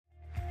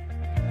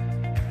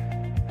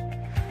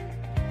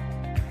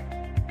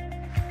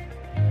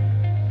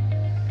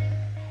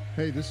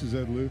Hey, this is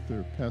Ed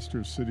Luther, pastor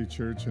of City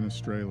Church in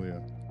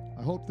Australia.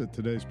 I hope that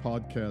today's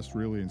podcast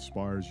really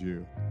inspires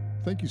you.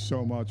 Thank you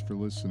so much for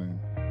listening.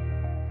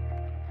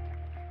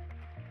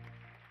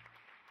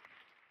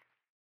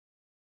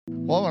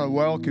 Well, I want to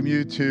welcome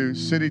you to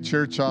City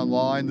Church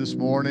Online this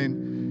morning.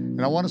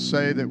 And I want to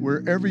say that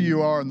wherever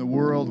you are in the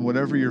world,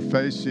 whatever you're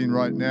facing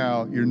right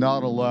now, you're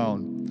not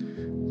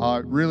alone. I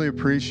really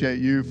appreciate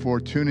you for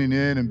tuning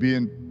in and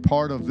being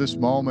part of this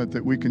moment,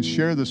 that we can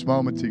share this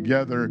moment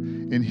together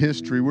in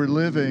history. We're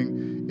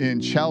living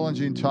in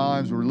challenging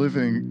times. We're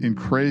living in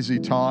crazy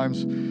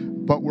times,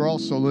 but we're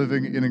also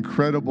living in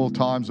incredible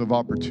times of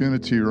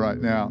opportunity right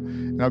now.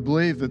 And I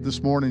believe that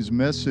this morning's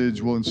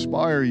message will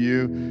inspire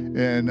you,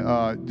 and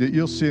that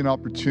you'll see an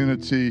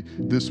opportunity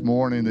this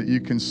morning that you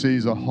can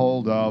seize a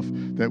hold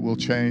of that will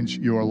change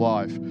your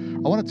life.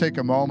 I want to take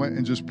a moment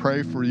and just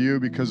pray for you,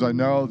 because I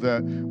know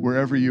that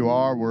wherever you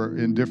are, we're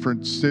in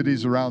different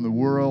cities around the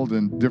world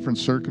and different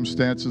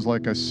circumstances.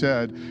 Like I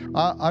said,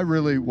 I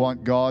really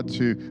want God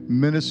to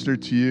minister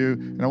to you,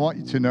 and I want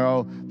you to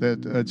know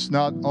that it's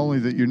not only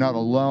that you're not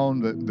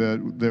alone,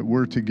 that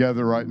we're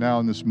together right now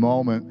in this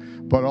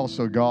moment, but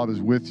also God is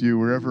with you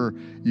wherever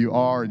you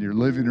are, in your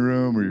living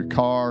room or your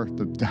car,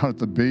 down at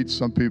the beach.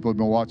 Some people have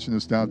been watching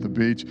this down at the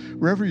beach.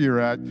 Wherever you're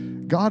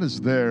at, God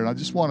is there. And I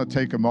just want to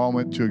take a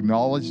moment to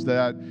acknowledge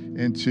that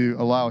and to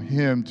allow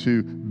Him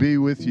to be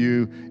with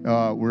you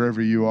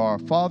wherever you are.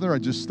 Father, I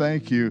just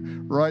thank you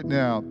right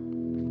now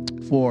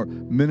for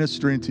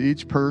ministering to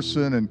each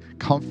person and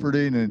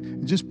comforting,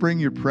 and just bring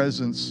your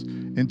presence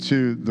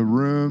into the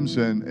rooms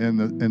and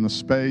the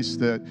space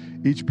that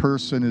each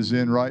person is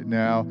in right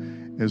now,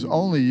 as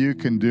only you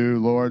can do,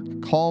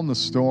 Lord. Calm the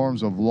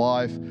storms of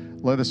life.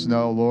 Let us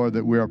know, Lord,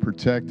 that we are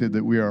protected,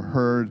 that we are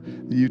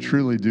heard, that you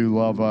truly do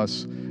love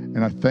us.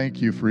 And I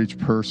thank you for each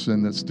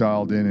person that's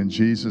dialed in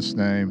Jesus'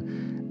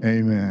 name.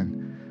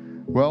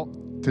 Amen. Well,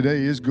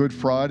 today is Good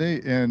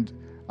Friday, and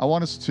I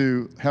want us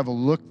to have a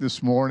look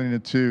this morning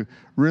and to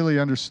really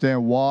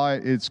understand why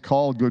it's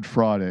called Good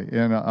Friday.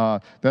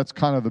 And that's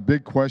kind of the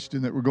big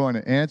question that we're going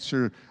to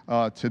answer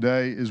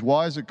today, is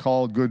why is it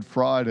called Good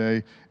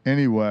Friday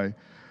anyway?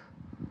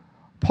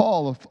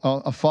 Paul,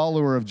 a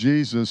follower of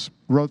Jesus,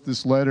 wrote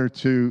this letter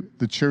to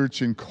the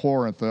church in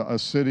Corinth, a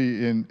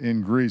city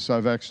in Greece.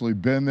 I've actually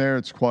been there.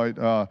 It's quite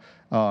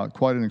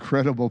an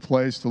incredible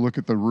place to look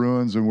at the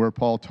ruins and where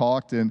Paul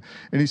talked. And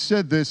he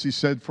said this, he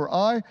said, "For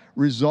I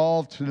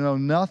resolved to know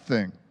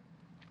nothing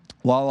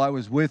while I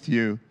was with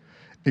you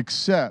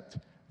except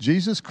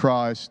Jesus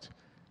Christ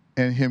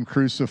and Him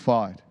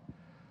crucified."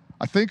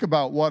 I think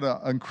about what an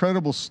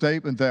incredible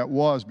statement that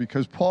was,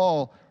 because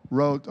Paul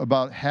wrote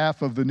about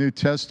half of the New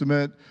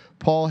Testament.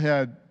 Paul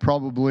had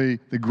probably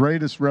the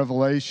greatest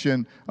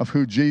revelation of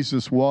who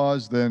Jesus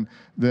was than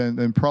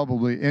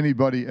probably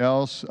anybody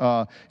else.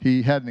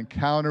 He had an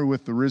encounter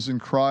with the risen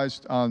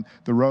Christ on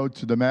the road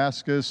to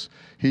Damascus.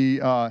 He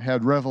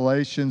had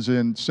revelations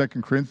in 2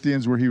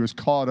 Corinthians where he was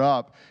caught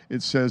up,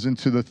 it says,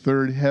 into the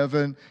third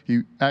heaven.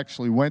 He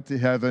actually went to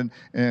heaven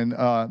and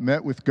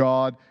met with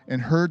God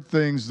and heard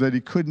things that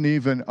he couldn't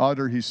even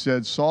utter. He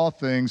said, saw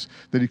things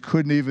that he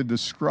couldn't even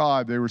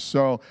describe. They were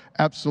so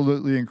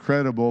absolutely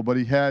incredible, but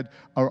he had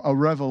a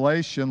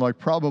revelation like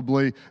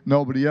probably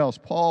nobody else.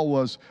 Paul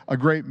was a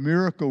great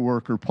miracle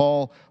worker.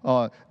 Paul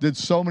did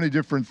so many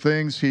different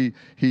things.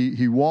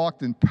 He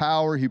walked in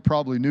power. He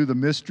probably knew the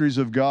mysteries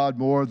of God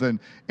more than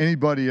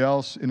anybody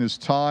else in his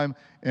time.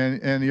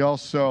 And he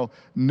also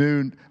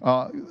knew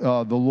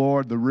the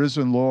Lord, the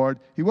risen Lord.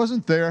 He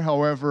wasn't there,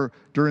 however,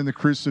 during the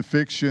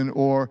crucifixion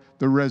or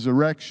the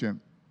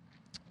resurrection.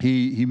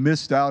 He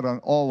missed out on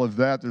all of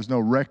that. There's no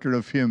record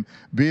of him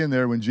being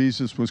there when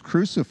Jesus was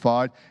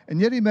crucified. And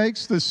yet he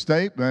makes this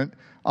statement,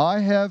 "I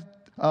have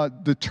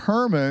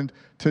determined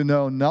to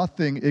know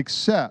nothing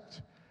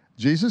except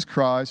Jesus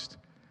Christ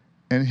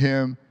and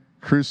Him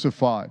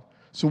crucified."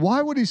 So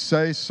why would he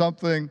say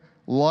something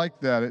like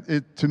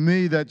that? To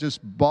me, that just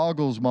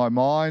boggles my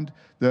mind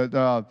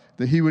that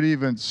he would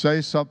even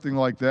say something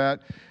like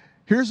that.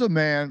 Here's a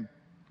man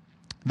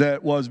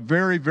that was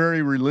very,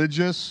 very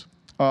religious.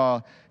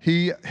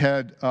 He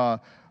had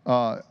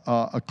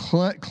a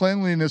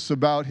cleanliness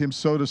about him,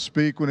 so to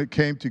speak, when it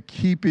came to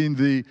keeping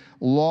the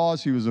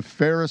laws. He was a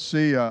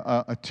Pharisee,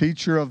 a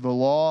teacher of the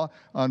law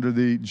under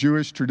the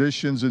Jewish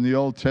traditions in the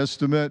Old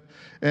Testament.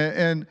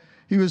 And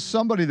he was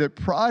somebody that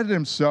prided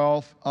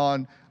himself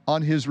on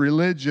his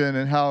religion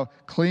and how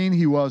clean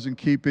he was in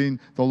keeping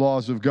the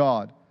laws of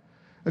God.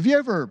 Have you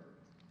ever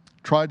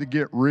tried to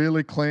get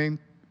really clean?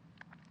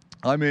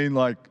 I mean,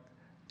 like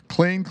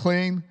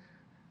clean?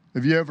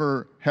 Have you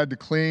ever had to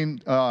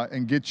clean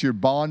and get your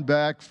bond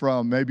back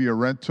from maybe a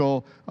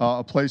rental,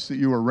 a place that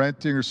you were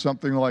renting or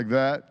something like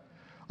that?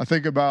 I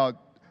think about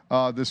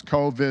this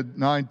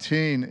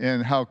COVID-19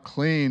 and how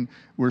clean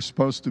we're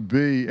supposed to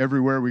be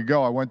everywhere we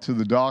go. I went to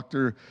the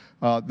doctor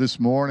this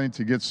morning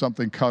to get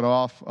something cut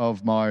off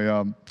of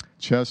my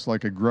chest,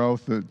 like a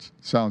growth. It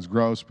sounds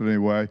gross, but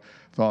anyway,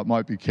 thought it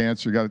might be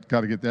cancer. Got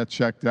to get that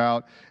checked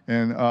out.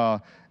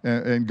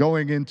 And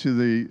going into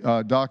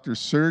the doctor's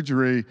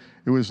surgery,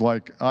 it was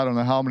like, I don't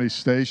know how many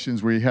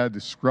stations where you had to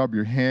scrub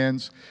your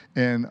hands.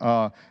 And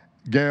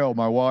Gail,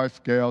 my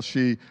wife, Gail,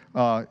 she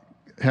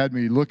had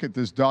me look at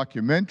this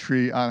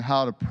documentary on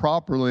how to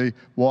properly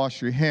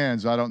wash your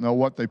hands. I don't know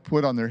what they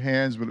put on their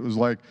hands, but it was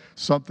like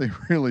something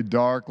really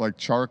dark, like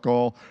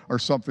charcoal or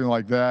something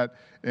like that.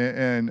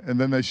 And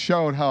then they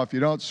showed how if you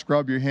don't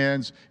scrub your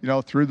hands,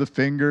 through the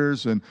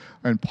fingers and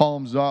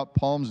palms up,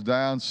 palms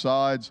down,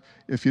 sides,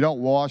 if you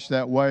don't wash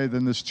that way,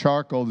 then this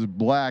charcoal, this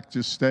black,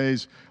 just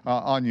stays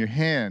on your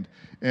hand.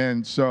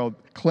 And so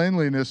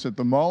cleanliness at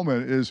the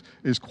moment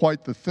is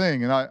quite the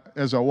thing. And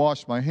as I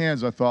washed my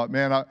hands, I thought,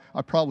 man,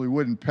 I probably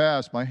wouldn't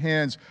pass. My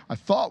hands, I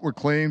thought were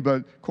clean,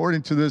 but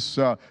according to this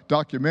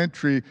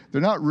documentary,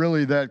 they're not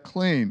really that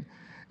clean.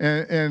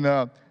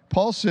 And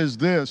Paul says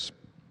this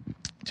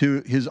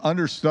to his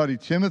understudy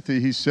Timothy.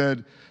 He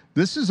said,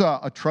 this is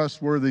a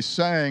trustworthy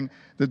saying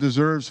that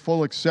deserves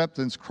full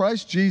acceptance.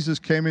 Christ Jesus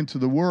came into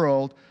the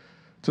world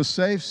to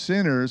save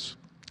sinners,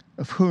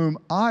 of whom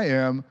I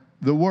am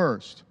the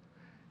worst.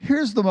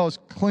 Here's the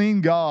most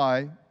clean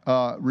guy,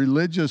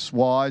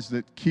 religious-wise,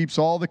 that keeps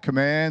all the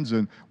commands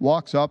and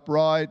walks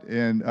upright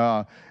and,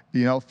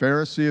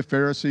 Pharisee of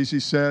Pharisees, he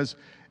says.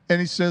 And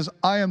he says,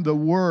 I am the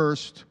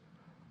worst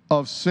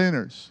of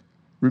sinners.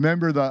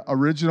 Remember the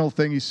original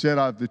thing he said,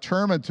 I've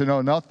determined to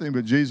know nothing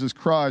but Jesus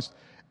Christ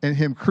and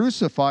him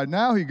crucified.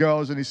 Now he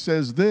goes and he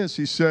says this.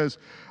 He says,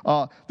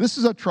 this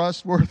is a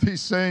trustworthy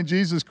saying.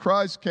 Jesus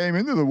Christ came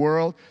into the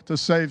world to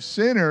save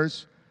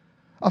sinners,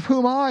 of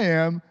whom I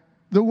am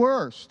the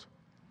worst.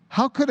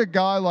 How could a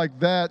guy like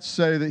that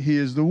say that he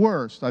is the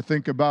worst? I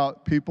think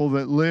about people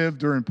that lived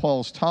during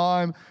Paul's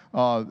time,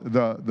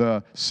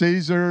 the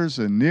Caesars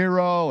and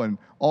Nero and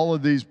all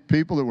of these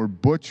people that were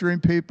butchering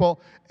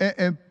people.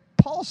 And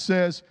Paul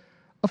says,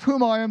 of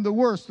whom I am the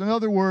worst. In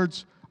other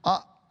words,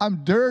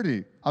 I'm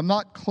dirty. I'm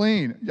not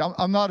clean.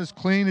 I'm not as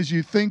clean as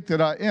you think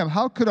that I am.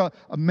 How could a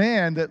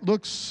man that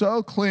looks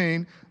so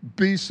clean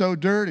be so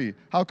dirty?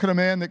 How could a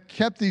man that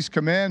kept these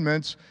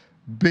commandments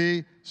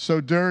be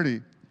so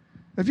dirty?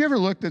 Have you ever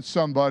looked at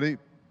somebody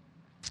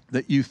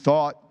that you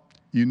thought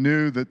you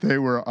knew that they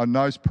were a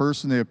nice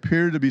person? They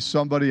appeared to be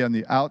somebody on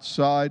the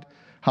outside.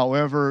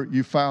 However,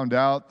 you found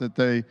out that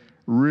they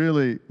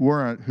really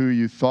weren't who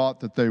you thought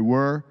that they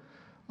were.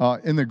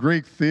 In the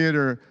Greek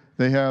theater,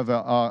 they have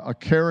a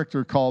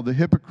character called the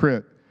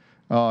hypocrite.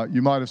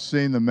 You might have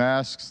seen the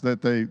masks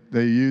that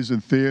they use in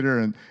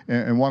theater,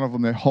 and one of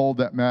them, they hold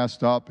that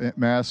mask up, and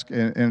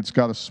it's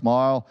got a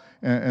smile,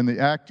 and the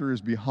actor is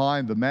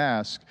behind the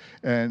mask.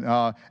 And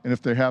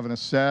if they're having a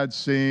sad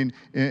scene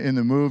in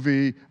the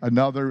movie,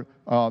 another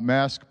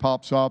mask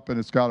pops up, and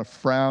it's got a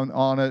frown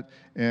on it.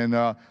 And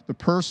the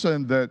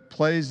person that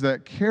plays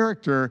that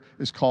character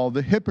is called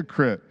the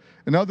hypocrite.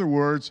 In other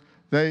words,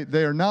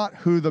 they are not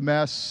who the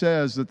mask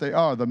says that they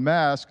are. The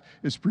mask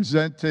is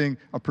presenting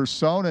a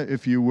persona,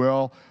 if you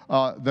will,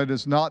 that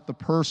is not the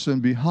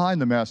person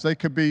behind the mask. They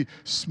could be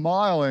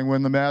smiling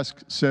when the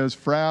mask says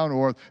frown,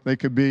 or they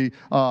could be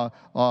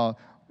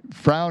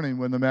frowning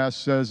when the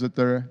mask says that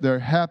they're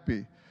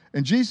happy.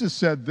 And Jesus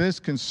said this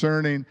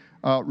concerning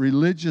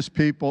religious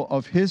people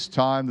of his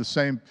time, the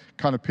same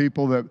kind of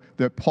people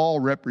that Paul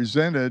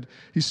represented.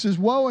 He says,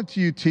 woe unto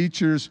you,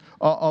 teachers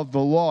of the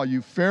law,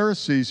 you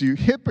Pharisees, you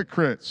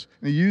hypocrites.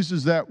 And he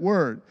uses that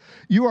word.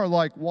 You are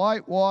like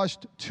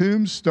whitewashed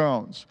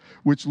tombstones,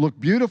 which look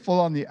beautiful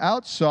on the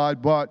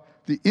outside, but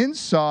the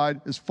inside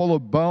is full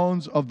of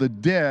bones of the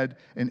dead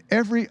and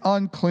every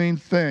unclean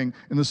thing.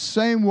 In the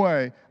same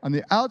way, on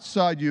the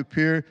outside you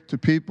appear to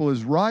people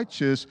as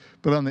righteous,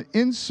 but on the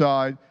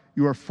inside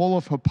you are full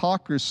of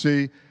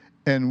hypocrisy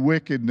and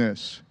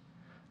wickedness.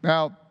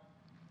 Now,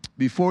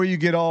 before you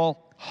get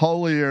all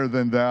holier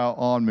than thou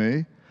on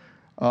me,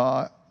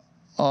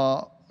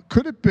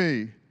 could it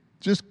be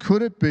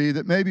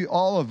that maybe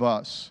all of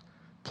us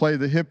play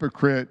the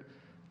hypocrite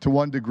to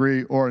one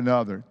degree or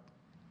another?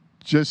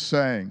 Just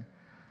saying.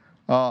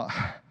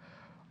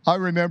 I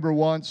remember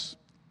once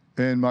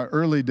in my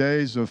early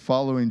days of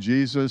following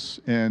Jesus,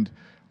 and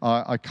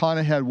I kind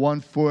of had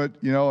one foot,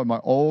 in my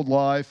old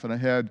life, and I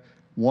had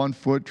one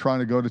foot trying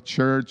to go to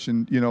church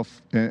and,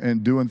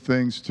 and doing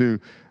things to,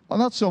 well,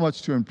 not so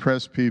much to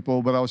impress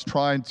people, but I was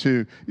trying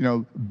to,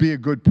 be a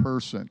good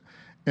person.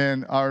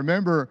 And I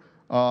remember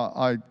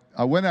I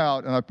went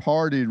out and I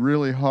partied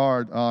really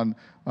hard on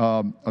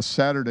a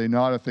Saturday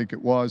night, I think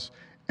it was,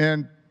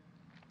 and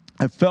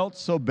I felt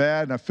so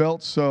bad, and I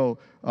felt so,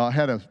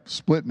 had a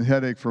splitting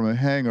headache from a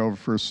hangover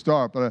for a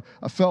start, but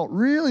I felt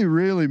really,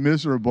 really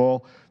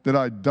miserable that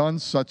I'd done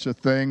such a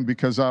thing,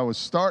 because I was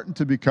starting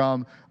to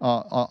become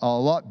a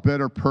lot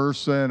better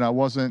person. I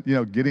wasn't,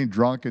 getting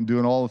drunk and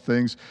doing all the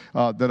things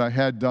that I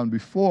had done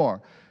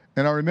before.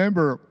 And I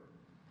remember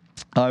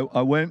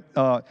I went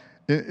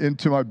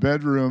into my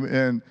bedroom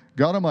and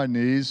got on my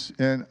knees,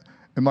 and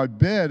my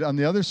bed, on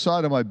the other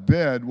side of my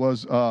bed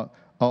was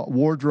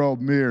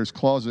wardrobe mirrors,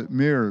 closet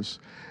mirrors.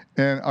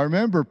 And I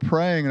remember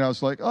praying, and I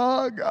was like,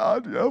 oh,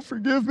 God,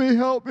 forgive me,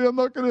 help me.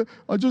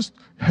 I just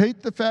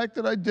hate the fact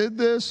that I did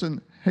this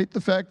and hate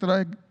the fact that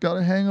I got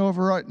a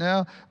hangover right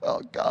now.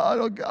 Oh,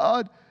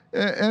 God.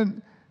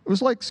 And it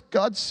was like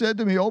God said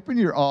to me, open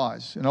your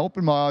eyes. And I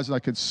opened my eyes, and I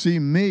could see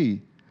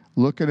me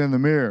looking in the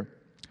mirror.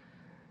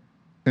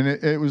 And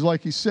it was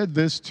like he said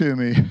this to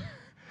me.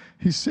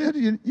 He said,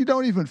 you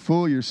don't even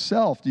fool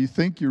yourself. Do you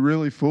think you're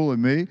really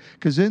fooling me?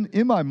 Because in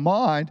my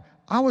mind,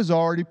 I was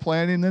already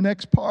planning the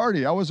next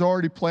party. I was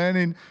already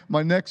planning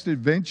my next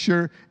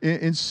adventure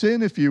in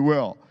sin, if you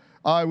will.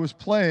 I was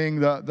playing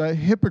the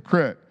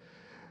hypocrite.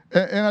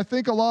 And I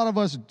think a lot of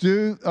us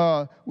do.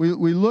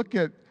 We look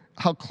at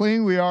how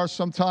clean we are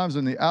sometimes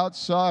on the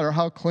outside, or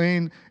how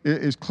clean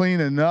is clean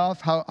enough,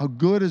 how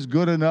good is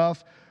good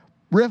enough.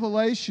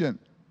 Revelation.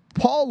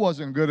 Paul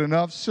wasn't good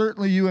enough.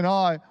 Certainly you and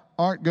I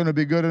aren't going to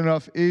be good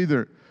enough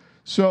either.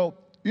 So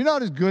you're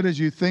not as good as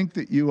you think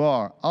that you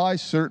are. I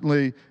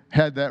certainly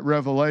had that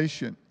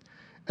revelation.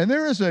 And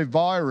there is a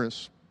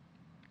virus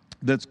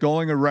that's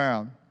going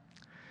around.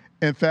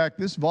 In fact,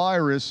 this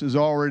virus is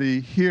already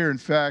here. In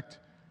fact,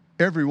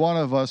 every one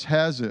of us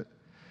has it.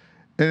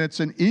 And it's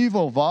an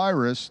evil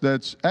virus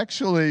that's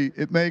actually,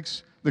 it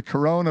makes the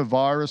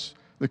coronavirus,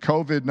 the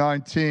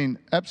COVID-19,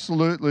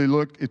 absolutely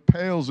it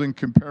pales in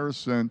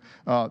comparison,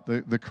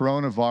 the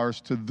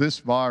coronavirus, to this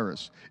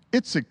virus.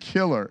 It's a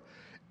killer.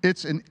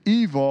 It's an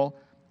evil,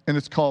 and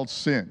it's called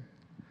sin.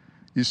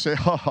 You say,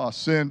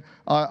 sin,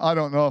 I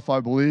don't know if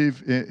I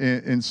believe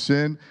in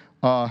sin.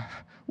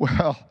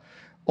 Well,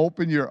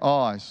 open your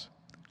eyes.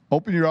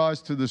 Open your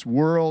eyes to this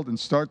world and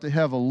start to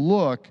have a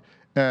look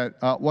at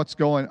what's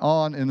going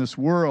on in this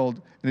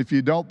world. And if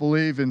you don't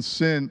believe in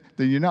sin,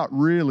 then you're not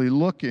really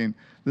looking.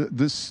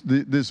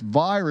 This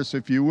virus,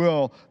 if you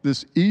will,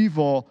 this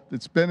evil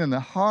that's been in the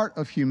heart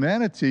of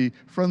humanity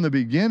from the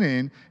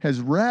beginning,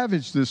 has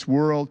ravaged this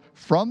world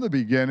from the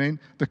beginning.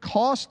 The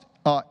cost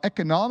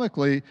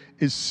economically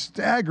is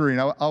staggering.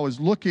 I was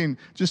looking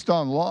just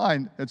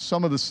online at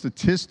some of the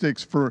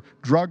statistics for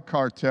drug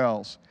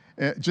cartels,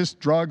 just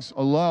drugs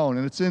alone,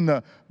 and it's in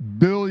the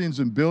billions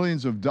and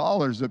billions of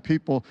dollars that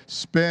people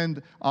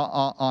spend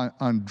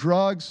on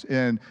drugs,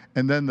 and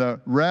then the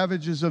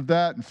ravages of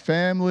that, and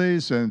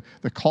families, and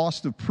the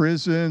cost of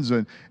prisons,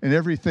 and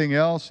everything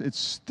else. It's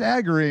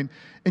staggering,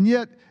 and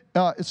yet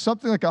it's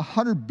something like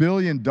 $100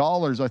 billion,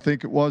 I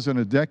think it was, in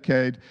a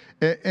decade,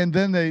 and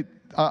then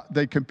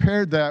they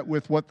compared that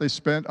with what they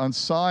spent on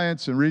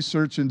science and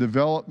research and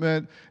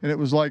development, and it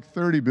was like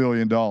 $30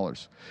 billion.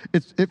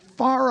 It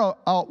far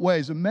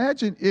outweighs.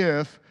 Imagine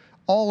if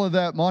all of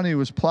that money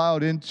was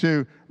plowed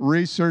into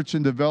research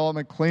and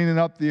development, cleaning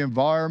up the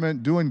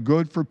environment, doing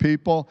good for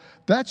people.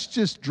 That's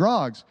just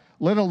drugs,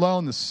 let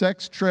alone the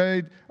sex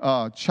trade,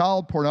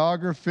 child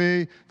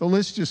pornography. The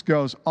list just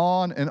goes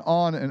on and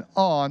on and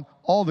on.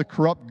 All the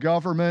corrupt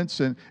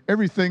governments and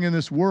everything in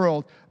this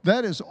world,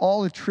 that is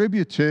all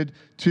attributed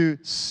to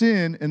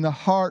sin in the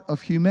heart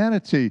of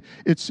humanity.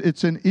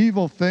 It's an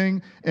evil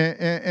thing,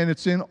 and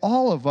it's in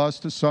all of us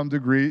to some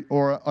degree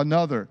or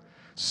another.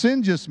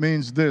 Sin just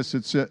means this.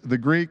 It's the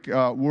Greek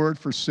word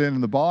for sin in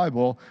the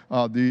Bible,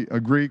 a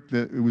Greek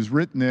that it was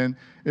written in.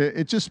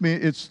 It just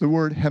means, it's the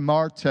word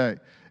hemarte,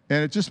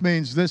 and it just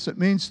means this. It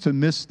means to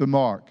miss the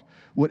mark.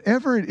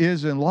 Whatever it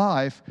is in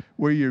life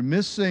where you're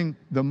missing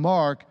the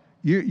mark,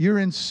 you're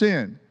in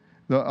sin.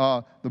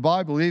 The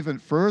Bible even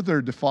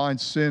further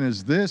defines sin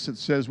as this. It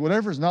says,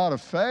 whatever is not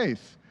of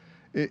faith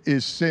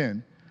is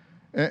sin.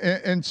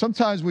 And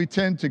sometimes we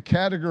tend to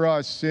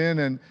categorize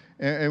sin,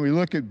 and we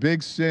look at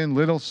big sin,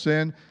 little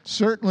sin.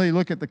 Certainly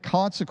look at the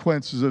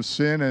consequences of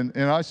sin, and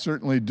I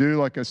certainly do.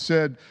 Like I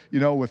said,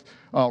 with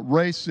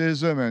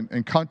racism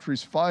and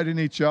countries fighting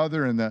each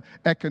other, and the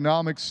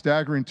economic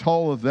staggering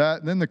toll of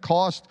that, and then the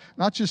cost,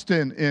 not just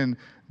in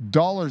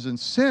dollars and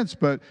cents,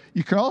 but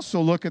you can also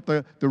look at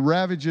the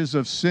ravages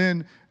of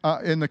sin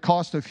in the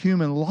cost of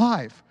human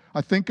life.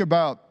 I think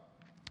about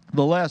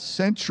the last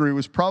century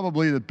was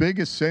probably the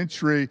biggest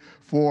century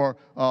for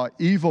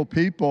evil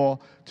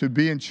people to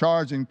be in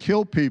charge and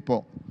kill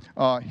people.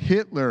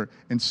 Hitler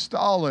and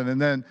Stalin,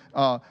 and then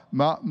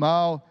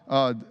Mao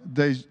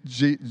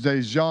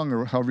Zedong,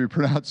 or however you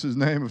pronounce his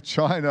name, of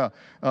China,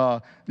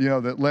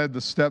 that led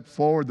the step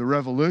forward, the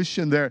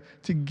revolution there.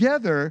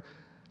 Together,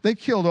 they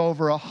killed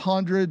over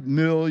 100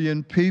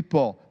 million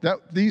people.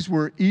 These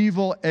were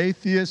evil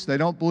atheists. They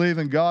don't believe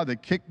in God. They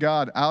kicked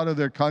God out of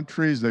their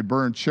countries. They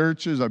burned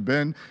churches. I've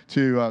been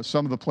to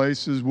some of the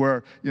places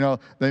where,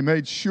 they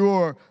made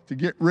sure to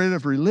get rid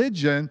of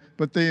religion,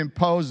 but they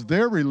imposed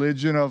their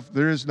religion of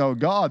there is no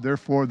God,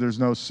 therefore there's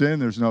no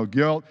sin, there's no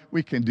guilt.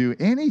 We can do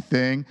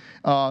anything.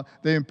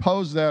 They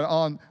imposed that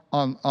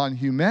on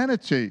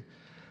humanity.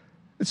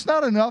 It's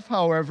not enough,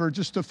 however,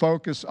 just to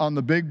focus on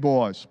the big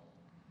boys.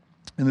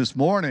 And this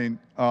morning,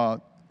 we're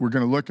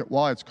going to look at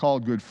why it's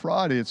called Good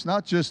Friday. It's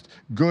not just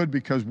good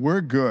because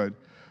we're good,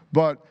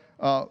 but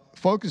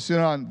focusing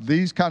on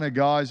these kind of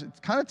guys, it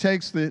kind of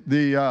takes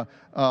the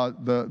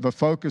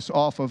focus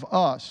off of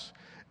us.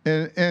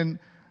 And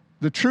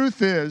the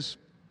truth is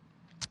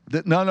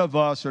that none of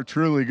us are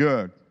truly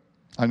good.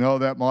 I know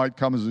that might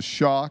come as a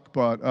shock,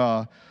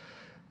 but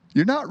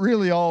you're not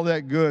really all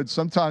that good.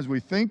 Sometimes we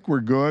think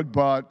we're good,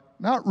 but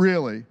not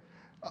really.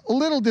 A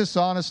little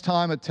dishonest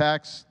time at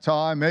tax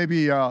time,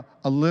 maybe a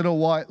little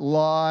white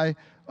lie.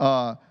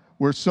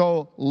 We're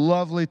so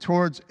lovely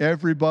towards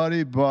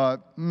everybody,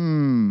 but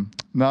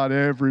not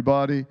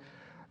everybody.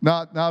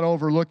 Not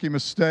overlooking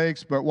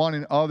mistakes, but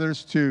wanting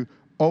others to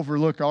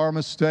overlook our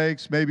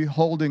mistakes, maybe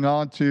holding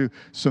on to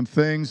some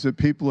things that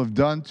people have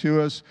done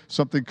to us,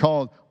 something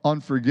called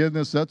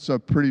unforgiveness. That's a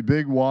pretty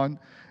big one.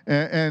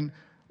 And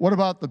what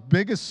about the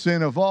biggest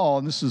sin of all?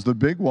 And this is the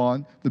big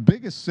one. The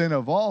biggest sin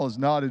of all is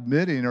not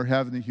admitting or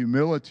having the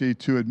humility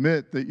to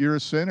admit that you're a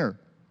sinner.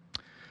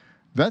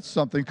 That's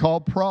something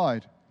called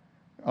pride.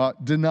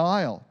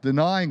 Denial,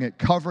 denying it,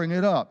 covering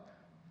it up.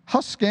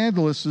 How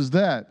scandalous is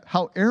that?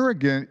 How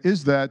arrogant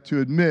is that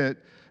to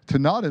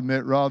not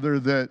admit rather,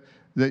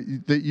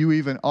 that you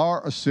even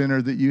are a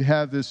sinner, that you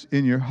have this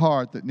in your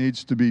heart that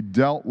needs to be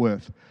dealt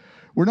with.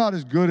 We're not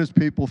as good as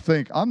people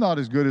think. I'm not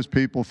as good as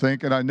people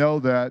think, and I know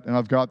that, and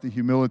I've got the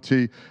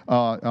humility.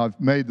 I've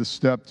made the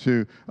step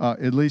to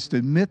at least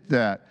admit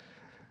that.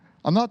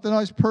 I'm not the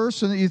nice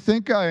person that you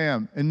think I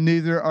am, and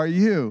neither are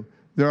you.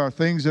 There are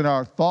things in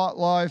our thought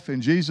life,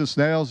 and Jesus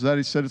nails that.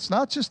 He said it's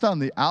not just on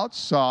the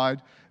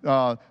outside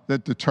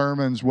that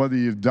determines whether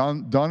you've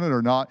done it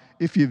or not.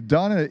 If you've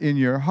done it in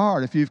your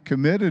heart, if you've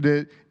committed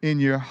it in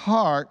your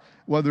heart,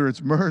 whether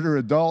it's murder,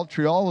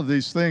 adultery, all of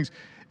these things,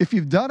 if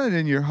you've done it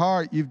in your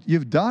heart,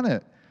 you've done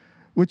it,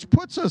 which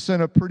puts us in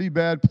a pretty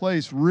bad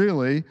place,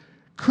 really.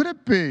 Could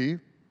it be,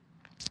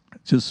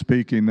 just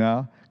speaking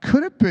now,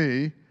 could it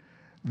be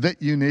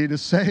that you need a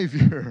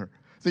Savior,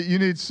 that you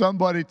need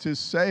somebody to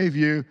save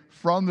you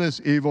from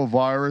this evil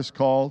virus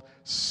called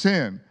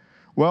sin?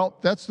 Well,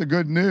 that's the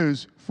good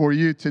news for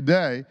you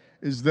today,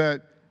 is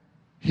that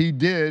He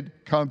did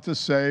come to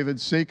save and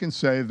seek and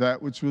save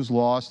that which was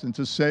lost, and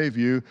to save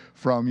you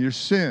from your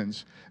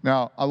sins.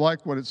 Now, I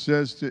like what it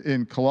says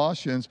in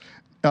Colossians.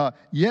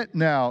 Yet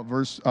now,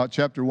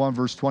 chapter 1,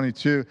 verse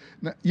 22,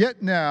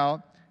 yet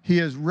now He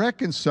has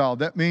reconciled.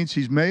 That means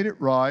He's made it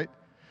right.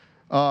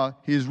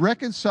 He has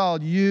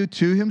reconciled you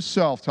to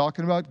Himself,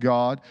 talking about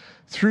God,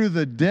 through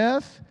the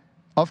death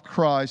of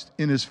Christ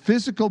in His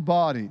physical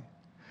body.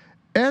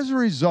 As a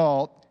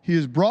result, He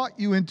has brought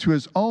you into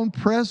His own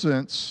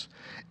presence,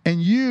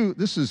 and you,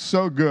 this is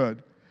so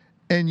good,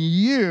 and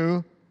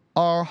you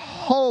are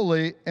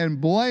holy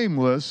and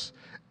blameless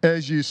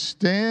as you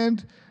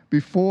stand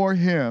before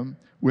Him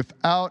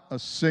without a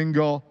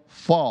single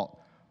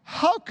fault.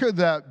 How could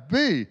that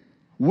be?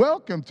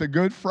 Welcome to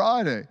Good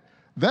Friday.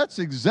 That's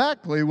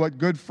exactly what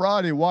Good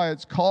Friday, why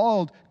it's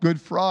called Good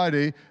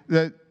Friday,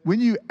 that when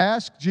you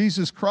ask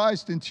Jesus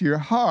Christ into your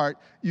heart,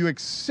 you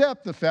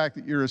accept the fact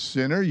that you're a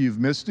sinner, you've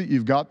missed it,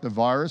 you've got the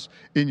virus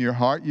in your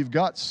heart, you've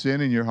got sin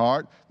in your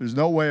heart. There's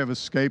no way of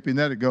escaping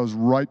that. It goes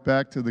right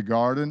back to the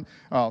garden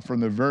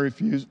from the very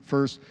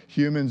first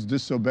humans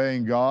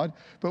disobeying God.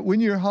 But when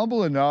you're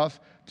humble enough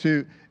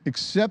to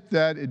accept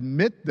that,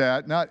 admit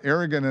that, not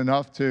arrogant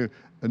enough to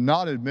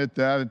not admit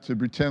that and to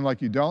pretend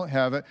like you don't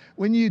have it,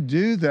 when you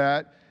do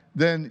that,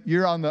 then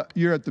you're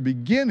at the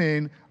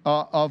beginning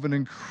of an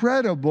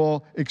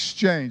incredible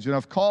exchange. And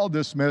I've called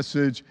this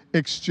message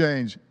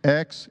Exchange,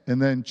 X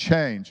and then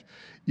change.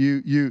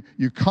 You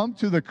come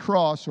to the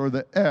cross or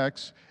the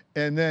X,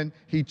 and then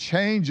He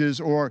changes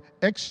or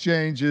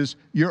exchanges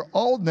your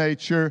old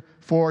nature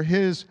for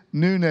His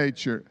new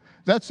nature.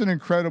 That's an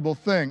incredible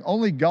thing.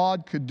 Only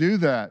God could do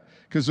that,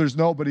 because there's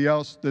nobody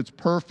else that's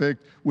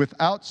perfect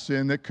without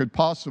sin that could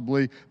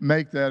possibly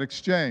make that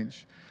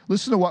exchange.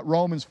 Listen to what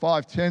Romans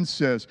 5:10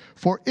 says.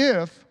 For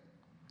if,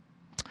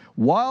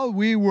 while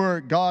we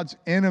were God's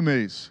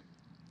enemies,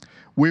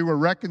 we were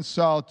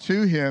reconciled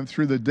to Him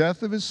through the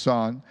death of His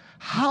Son,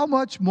 how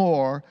much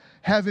more,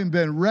 having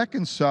been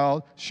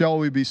reconciled, shall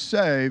we be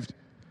saved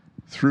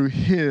through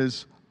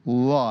His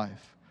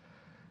life?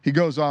 He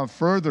goes on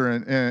further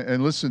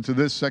and listen to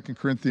this, 2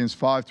 Corinthians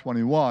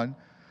 5:21.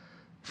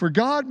 For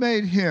God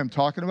made Him,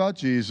 talking about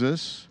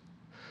Jesus,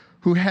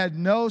 who had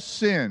no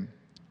sin.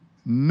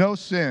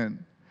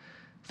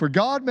 For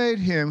God made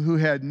Him who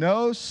had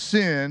no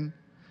sin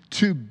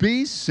to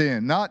be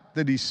sin. Not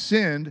that He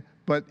sinned,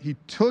 but He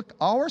took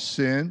our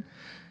sin.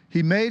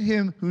 He made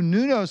Him who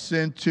knew no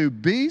sin to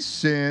be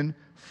sin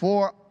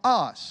for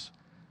us,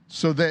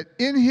 so that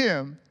in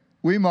Him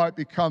we might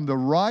become the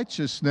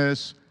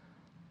righteousness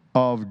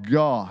of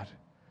God.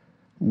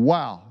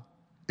 Wow.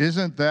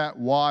 Isn't that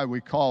why we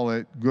call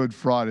it Good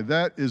Friday?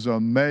 That is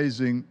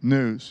amazing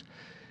news.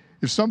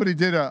 If somebody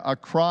did a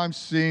crime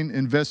scene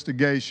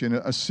investigation,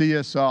 a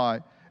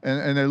CSI,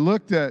 and they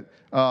looked at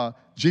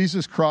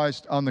Jesus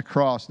Christ on the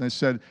cross, and they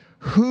said,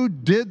 who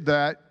did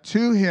that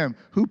to Him?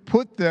 Who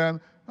put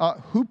Him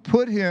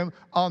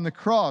on the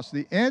cross?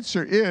 The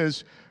answer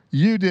is,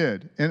 you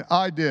did, and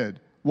I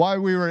did. Why?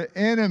 We were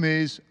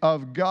enemies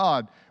of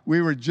God.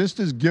 We were just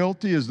as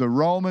guilty as the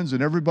Romans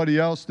and everybody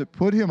else that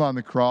put him on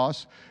the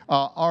cross.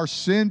 Our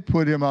sin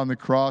put him on the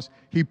cross.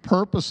 He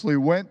purposely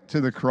went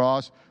to the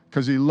cross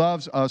because he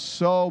loves us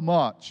so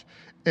much.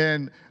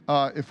 And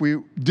if we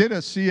did a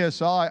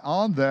CSI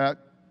on that,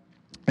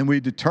 and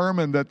we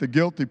determined that the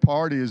guilty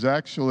party is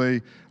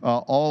actually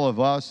all of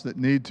us that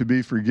need to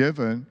be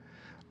forgiven,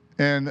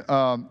 and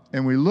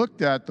we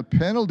looked at the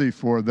penalty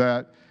for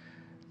that.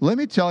 Let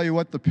me tell you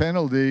what the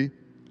penalty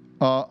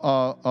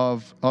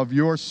of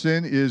your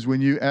sin is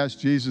when you ask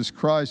Jesus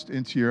Christ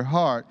into your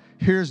heart.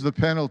 Here's the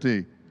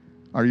penalty.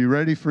 Are you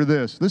ready for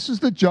this? This is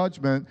the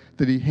judgment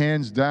that he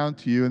hands down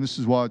to you, and this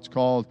is why it's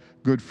called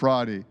Good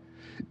Friday.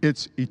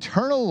 It's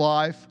eternal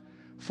life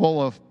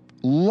full of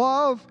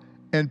love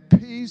and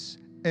peace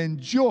and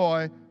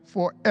joy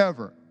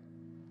forever.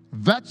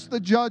 That's the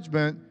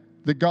judgment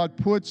that God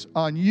puts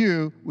on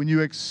you when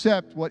you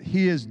accept what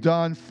he has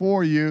done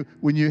for you,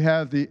 when you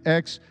have the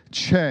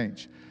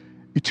exchange.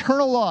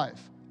 Eternal life,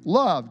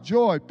 love,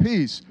 joy,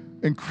 peace,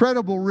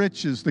 incredible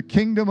riches. The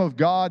kingdom of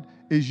God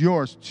is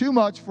yours. Too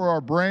much for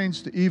our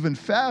brains to even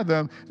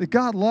fathom that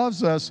God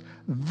loves us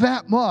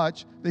that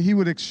much that he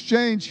would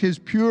exchange his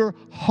pure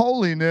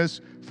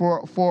holiness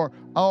for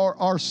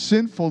our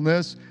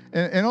sinfulness.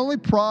 And only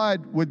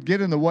pride would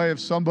get in the way of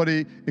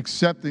somebody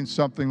accepting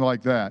something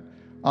like that.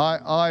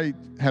 I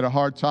had a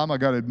hard time, I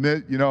got to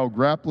admit,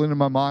 grappling in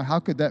my mind, how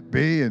could that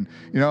be? And,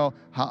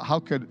 how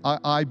could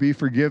I be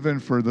forgiven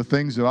for the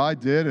things that I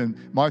did?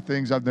 And my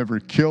things, I've never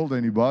killed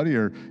anybody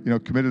or,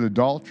 committed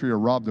adultery or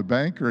robbed a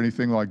bank or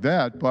anything like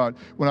that. But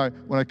when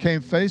I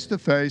came face to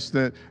face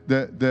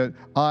that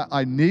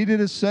I needed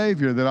a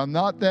Savior, that I'm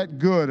not that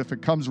good if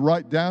it comes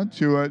right down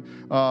to it,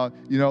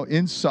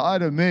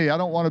 inside of me, I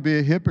don't want to be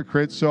a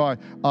hypocrite. So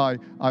I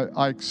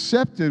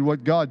accepted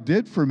what God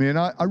did for me. And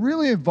I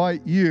really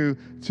invite you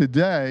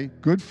today,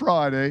 Good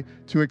Friday,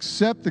 to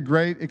accept the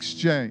great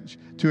exchange,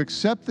 to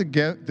accept the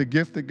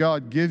gift that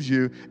God gives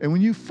you. And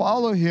when you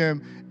follow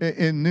him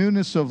in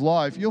newness of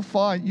life, you'll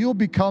find you'll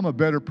become a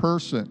better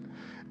person.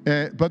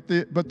 But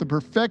the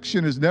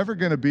perfection is never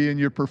going to be in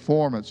your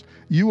performance.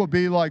 You will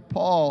be like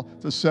Paul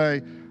to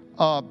say,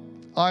 I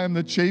am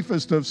the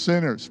chiefest of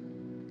sinners.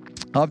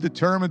 I've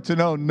determined to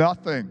know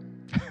nothing,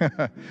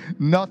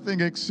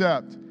 nothing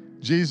except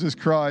Jesus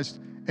Christ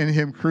and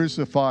him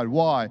crucified.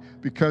 Why?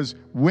 Because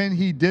when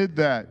he did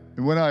that,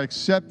 and when I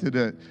accepted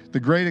it, the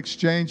great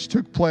exchange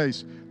took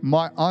place.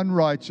 My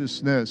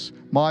unrighteousness,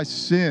 my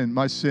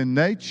sin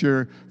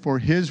nature for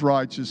his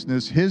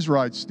righteousness, his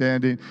right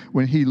standing.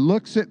 When he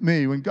looks at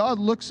me, when God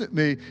looks at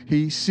me,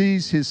 he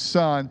sees his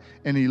son,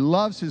 and he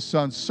loves his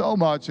son so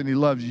much, and he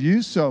loves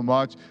you so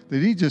much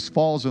that he just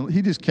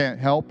he just can't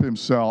help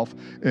himself,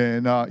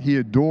 and he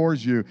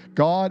adores you.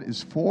 God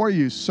is for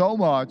you so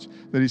much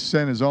that he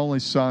sent his only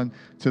son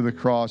to the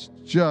cross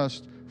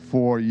just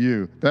for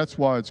you. That's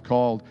why it's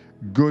called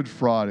Good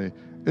Friday.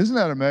 Isn't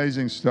that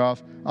amazing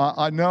stuff?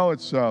 I know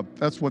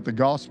that's what the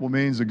gospel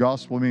means. The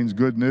gospel means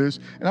good news.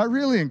 And I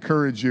really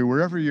encourage you,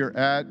 wherever you're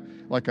at,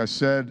 like I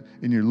said,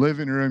 in your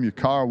living room, your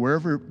car,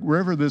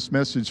 wherever this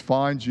message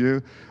finds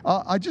you,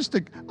 I just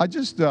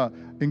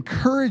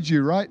encourage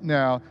you right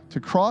now to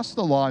cross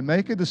the line,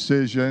 make a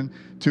decision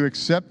to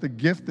accept the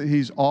gift that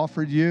he's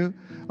offered you.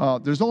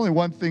 There's only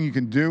one thing you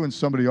can do when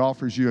somebody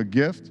offers you a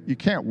gift. You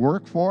can't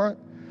work for it.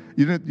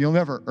 You'll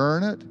never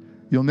earn it.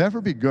 You'll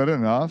never be good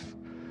enough.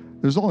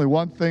 There's only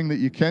one thing that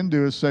you can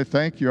do is say,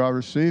 thank you, I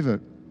receive it.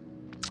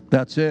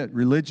 That's it.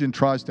 Religion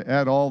tries to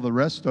add all the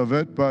rest of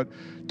it, but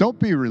don't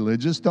be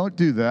religious. Don't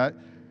do that.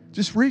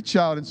 Just reach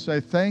out and say,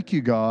 thank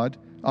you, God.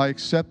 I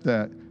accept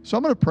that. So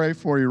I'm going to pray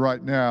for you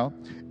right now,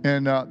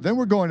 and then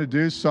we're going to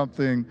do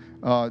something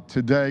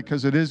today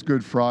because it is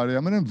Good Friday.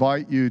 I'm going to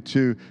invite you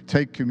to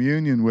take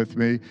communion with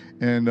me,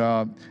 and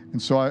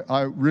so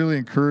I really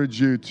encourage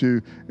you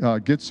to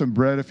get some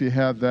bread if you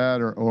have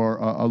that, or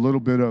a little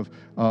bit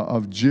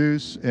of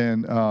juice.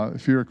 And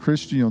if you're a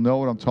Christian, you'll know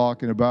what I'm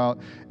talking about.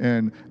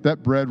 And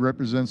that bread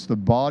represents the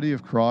body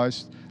of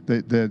Christ.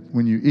 That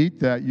when you eat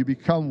that, you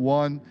become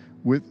one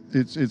with.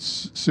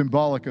 It's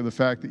symbolic of the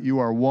fact that you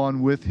are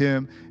one with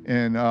Him,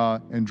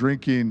 and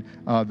drinking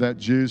that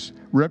juice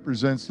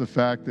represents the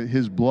fact that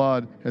His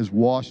blood has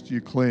washed you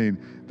clean.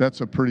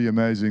 That's a pretty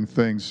amazing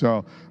thing.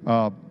 So.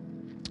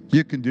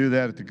 You can do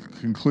that at the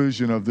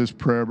conclusion of this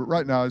prayer, but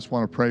right now I just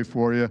want to pray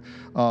for you.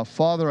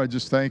 Father, I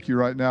just thank you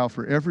right now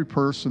for every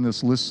person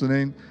that's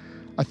listening.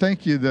 I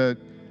thank you that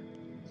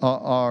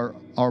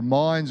our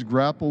minds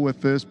grapple with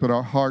this, but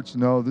our hearts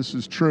know this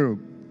is true,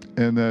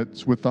 and that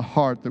it's with the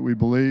heart that we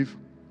believe.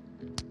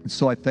 And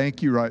so I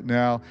thank you right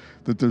now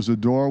that there's a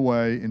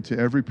doorway into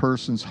every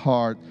person's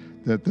heart,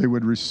 that they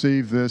would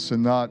receive this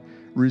and not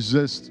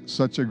resist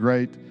such a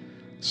great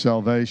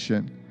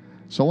salvation.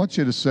 So I want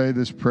you to say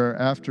this prayer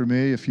after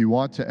me if you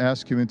want to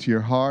ask Him into your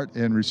heart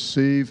and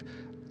receive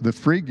the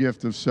free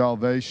gift of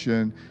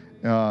salvation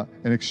and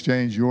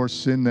exchange your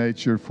sin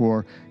nature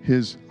for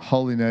His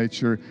holy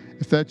nature.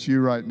 If that's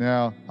you right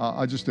now,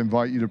 I just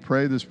invite you to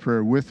pray this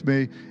prayer with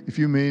me. If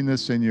you mean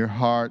this in your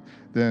heart,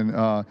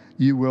 then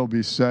you will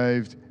be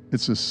saved,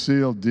 It's a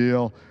sealed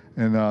deal.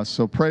 And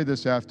so pray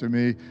this after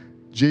me.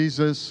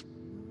 Jesus,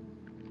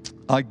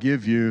 I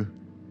give you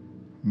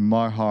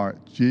my heart.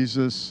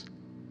 Jesus,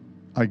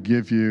 I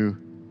give you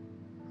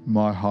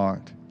my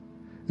heart.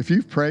 If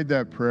you've prayed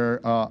that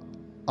prayer,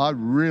 I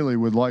really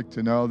would like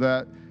to know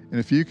that. And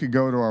if you could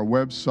go to our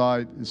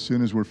website as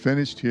soon as we're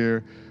finished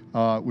here,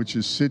 which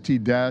is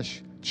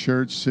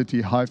city-church,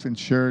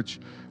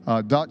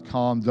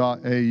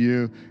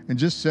 city-church.com.au, and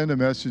just send a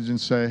message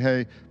and say,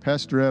 hey,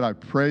 Pastor Ed, I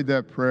prayed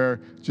that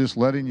prayer, just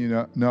letting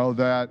you know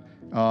that.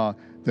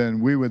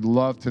 Then we would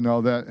love to know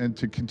that and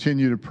to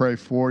continue to pray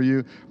for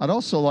you. I'd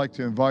also like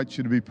to invite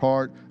you to be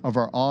part of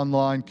our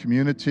online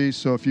community.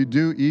 So if you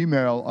do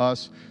email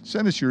us,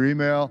 send us your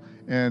email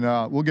and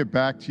we'll get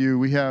back to you.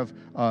 We have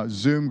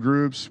Zoom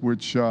groups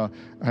which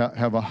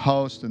have a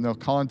host, and they'll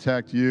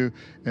contact you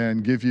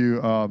and give you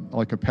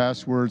like a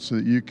password so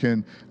that you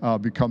can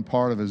become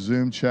part of a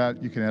Zoom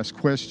chat. You can ask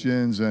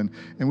questions, and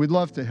we'd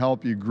love to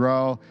help you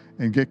grow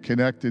and get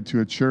connected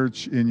to a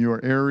church in your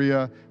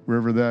area,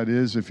 wherever that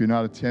is. If you're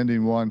not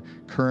attending one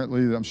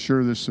currently, I'm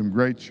sure there's some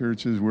great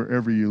churches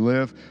wherever you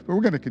live. But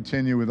we're going to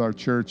continue with our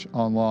church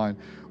online.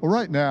 Well,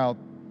 right now,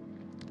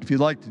 if you'd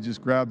like to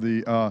just grab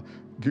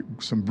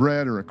some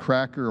bread or a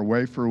cracker or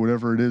wafer,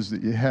 whatever it is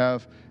that you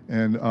have,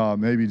 and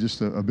maybe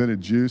just a bit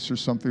of juice or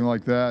something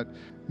like that,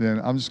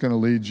 then I'm just going to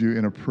lead you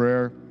in a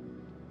prayer.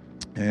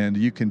 And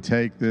you can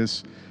take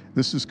this.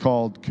 This is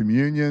called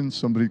communion.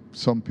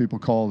 Some people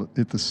call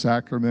it the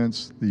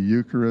sacraments, the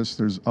Eucharist.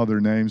 There's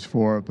other names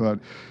for it, but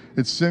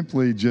it's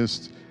simply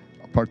just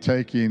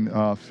partaking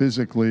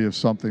physically of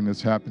something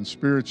that's happened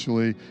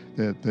spiritually,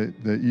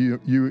 that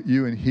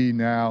you and He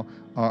now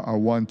are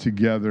one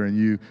together, and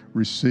you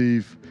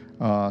receive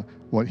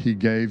what He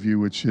gave you,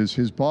 which is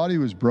His body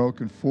was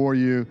broken for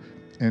you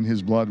and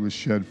His blood was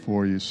shed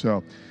for you.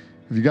 So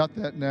have you got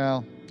that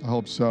now? I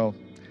hope so.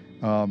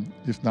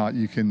 If not,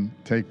 you can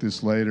take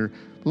this later.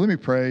 But let me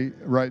pray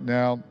right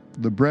now.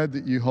 The bread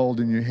that you hold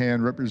in your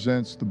hand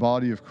represents the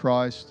body of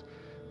Christ,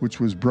 which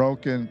was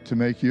broken to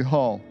make you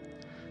whole.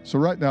 So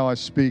right now I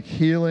speak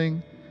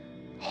healing,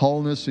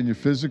 wholeness in your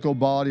physical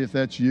body. If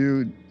that's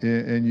you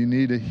and you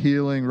need a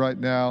healing right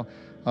now,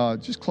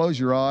 just close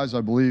your eyes.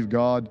 I believe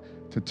God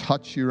to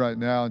touch you right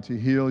now and to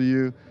heal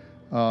you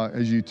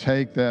as you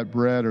take that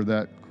bread or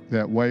that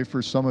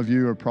wafer. Some of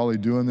you are probably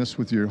doing this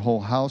with your whole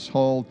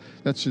household.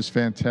 That's just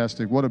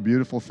fantastic. What a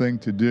beautiful thing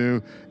to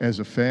do as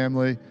a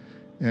family.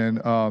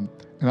 And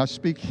I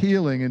speak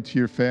healing into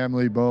your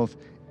family, both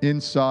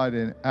inside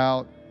and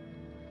out,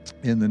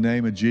 in the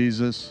name of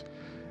Jesus.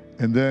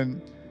 And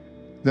then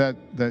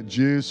that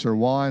juice or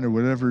wine or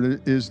whatever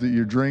it is that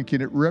you're drinking,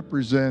 it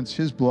represents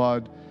His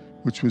blood,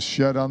 which was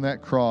shed on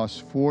that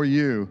cross for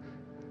you,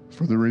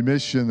 for the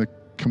remission, the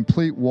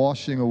complete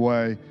washing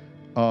away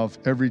of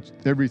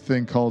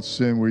everything called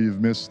sin where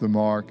you've missed the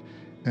mark.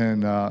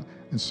 And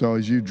so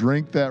as you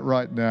drink that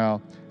right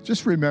now,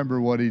 just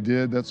remember what He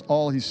did. That's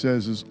all He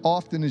says. As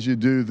often as you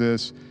do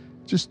this,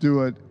 just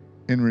do it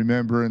in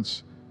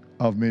remembrance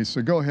of me.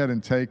 So go ahead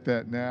and take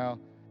that now.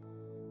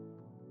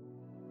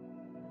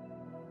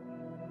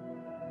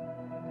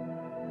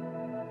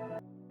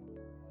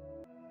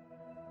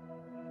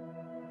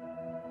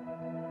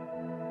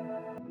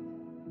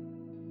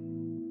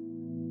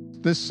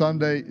 This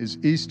Sunday is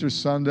Easter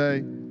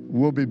Sunday.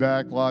 We'll be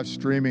back live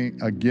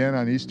streaming again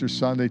on Easter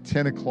Sunday,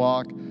 10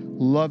 o'clock.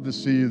 Love to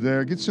see you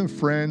there. Get some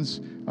friends,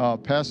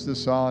 pass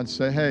this on.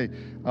 Say, hey,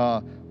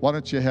 why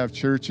don't you have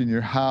church in your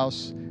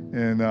house?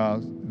 And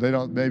they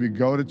don't maybe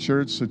go to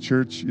church. So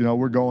church,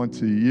 we're going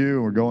to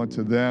you, we're going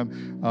to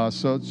them.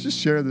 So just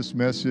share this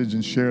message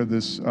and share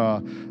this,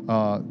 our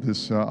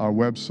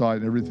website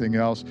and everything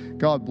else.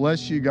 God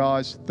bless you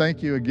guys.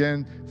 Thank you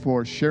again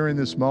for sharing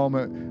this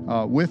moment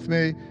with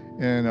me.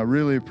 And I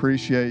really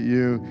appreciate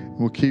you.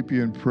 We'll keep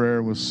you in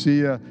prayer. We'll see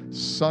you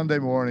Sunday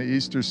morning,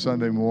 Easter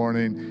Sunday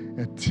morning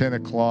at 10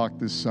 o'clock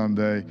this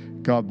Sunday.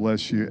 God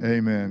bless you.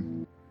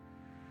 Amen.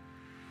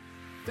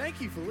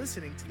 Thank you for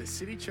listening to the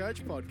City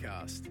Church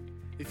podcast.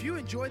 If you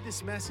enjoyed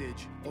this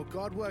message or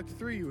God worked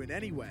through you in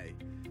any way,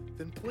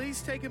 then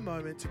please take a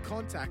moment to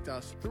contact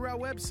us through our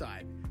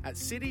website at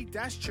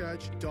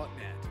city-church.net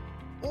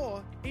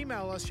or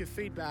email us your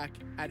feedback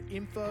at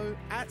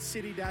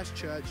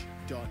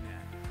info@city-church.net.